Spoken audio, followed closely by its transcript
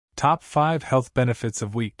Top 5 Health Benefits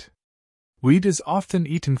of Wheat. Wheat is often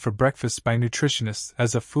eaten for breakfast by nutritionists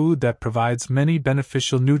as a food that provides many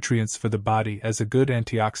beneficial nutrients for the body as a good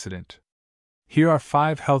antioxidant. Here are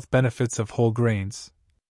 5 health benefits of whole grains.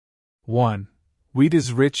 1. Wheat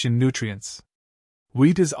is rich in nutrients.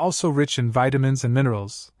 Wheat is also rich in vitamins and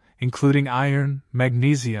minerals, including iron,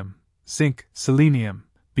 magnesium, zinc, selenium,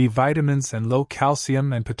 B vitamins, and low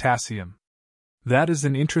calcium and potassium. That is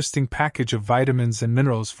an interesting package of vitamins and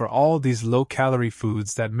minerals for all these low-calorie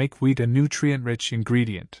foods that make wheat a nutrient-rich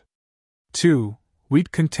ingredient. 2.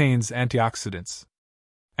 Wheat contains antioxidants.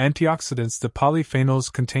 Antioxidants. The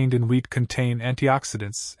polyphenols contained in wheat contain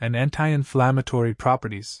antioxidants and anti-inflammatory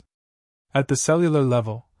properties. At the cellular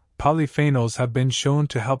level, polyphenols have been shown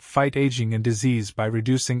to help fight aging and disease by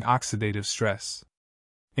reducing oxidative stress.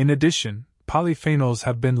 In addition, polyphenols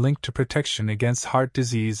have been linked to protection against heart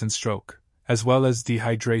disease and stroke, as well as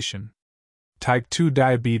dehydration, type 2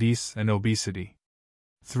 diabetes, and obesity.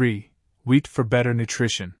 3. Wheat for better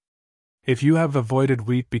nutrition. If you have avoided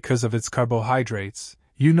wheat because of its carbohydrates,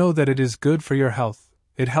 you know that it is good for your health.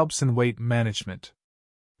 It helps in weight management.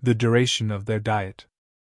 The duration of their diet.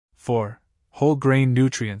 4. Whole grain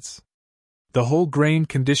nutrients. The whole grain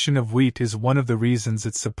condition of wheat is one of the reasons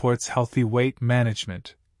it supports healthy weight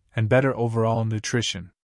management and better overall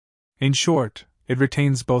nutrition. In short, it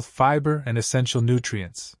retains both fiber and essential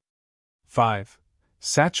nutrients. 5.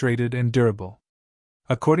 Saturated and durable.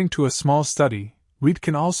 According to a small study, wheat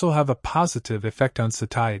can also have a positive effect on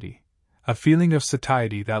satiety, a feeling of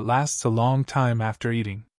satiety that lasts a long time after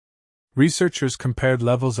eating. Researchers compared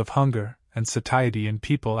levels of hunger and satiety in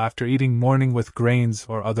people after eating morning with grains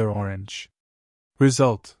or other orange.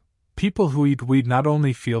 Result: people who eat wheat not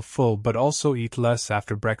only feel full but also eat less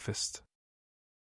after breakfast.